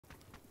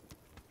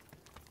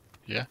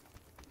Yeah?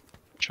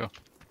 Sure.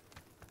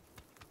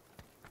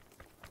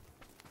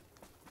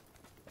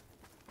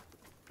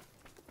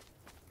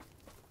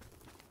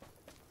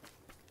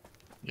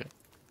 Yeah.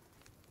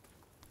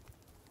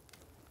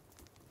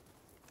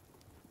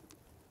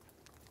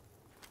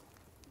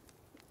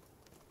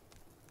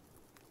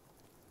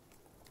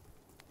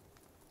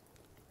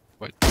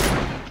 Wait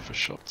for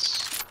shots.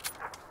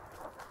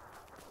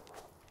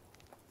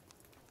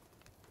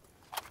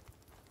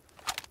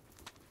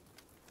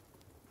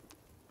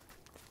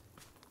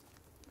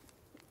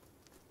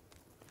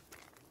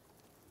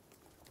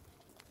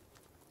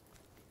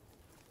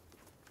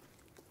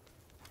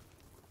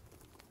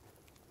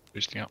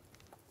 Boosting up.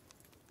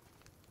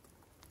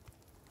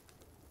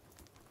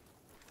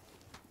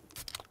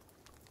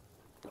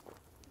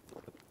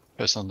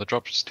 Person on the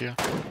drop just here.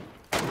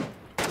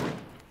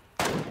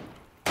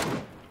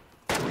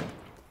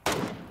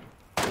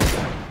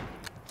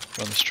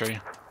 On this tree.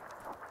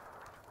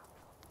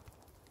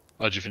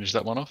 Oh, did you finish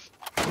that one off?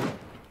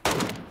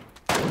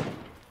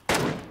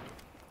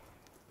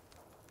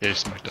 Yeah, you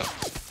smoked up.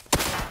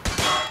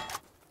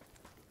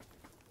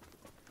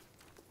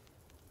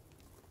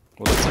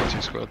 Well, that's our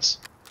 2 squads.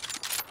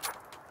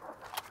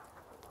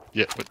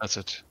 Yeah, but that's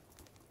it.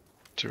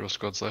 2 real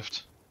squads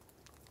left.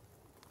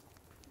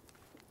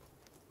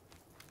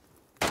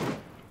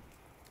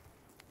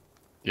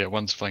 Yeah,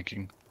 one's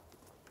flanking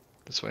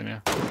this way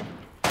now.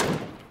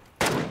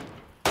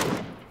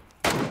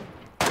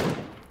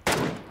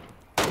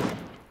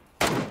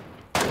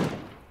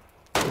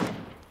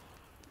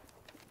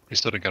 You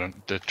sort of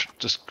got to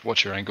just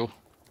watch your angle.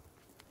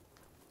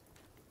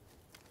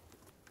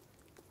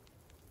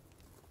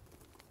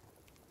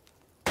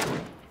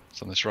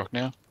 It's on this rock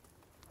now.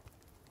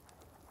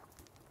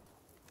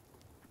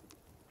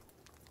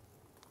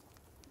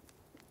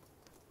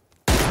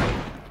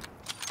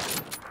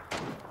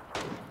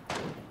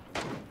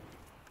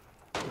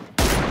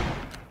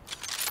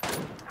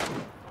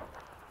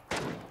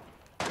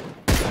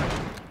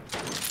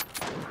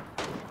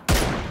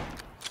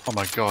 Oh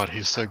my god,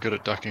 he's so good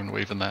at ducking and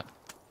weaving that.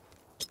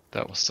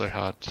 That was so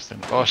hard. Just then.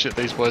 Oh shit,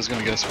 these boys are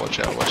gonna get us. Watch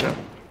out, watch out.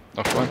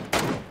 Knocked one.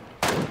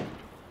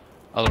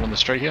 Other one on the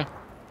street here.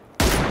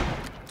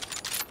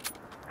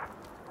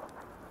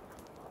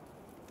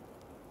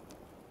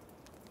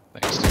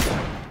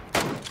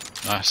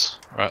 Thanks. Nice.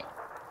 Alright.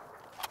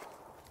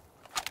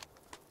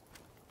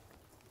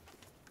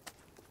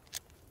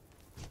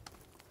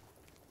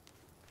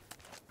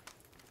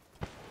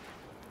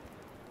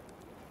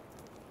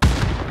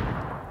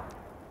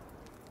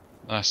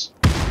 Nice.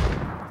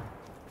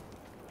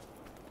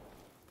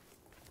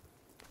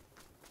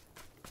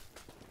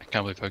 I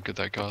can't believe how good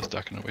that guy's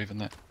ducking and weaving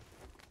that.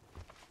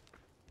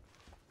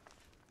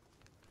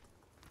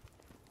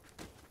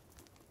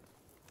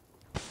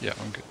 Yeah,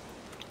 I'm good.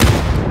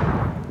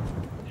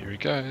 Here he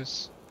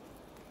goes.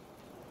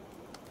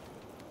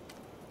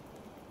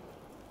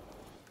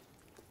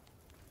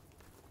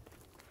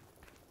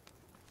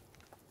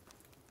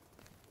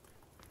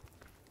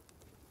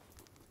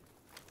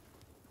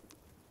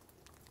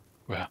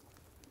 Wow.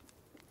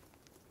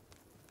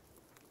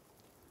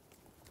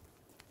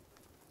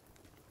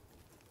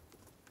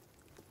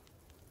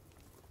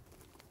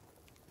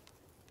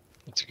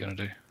 What's he gonna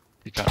do?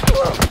 He can't.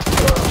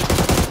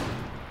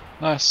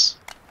 Nice.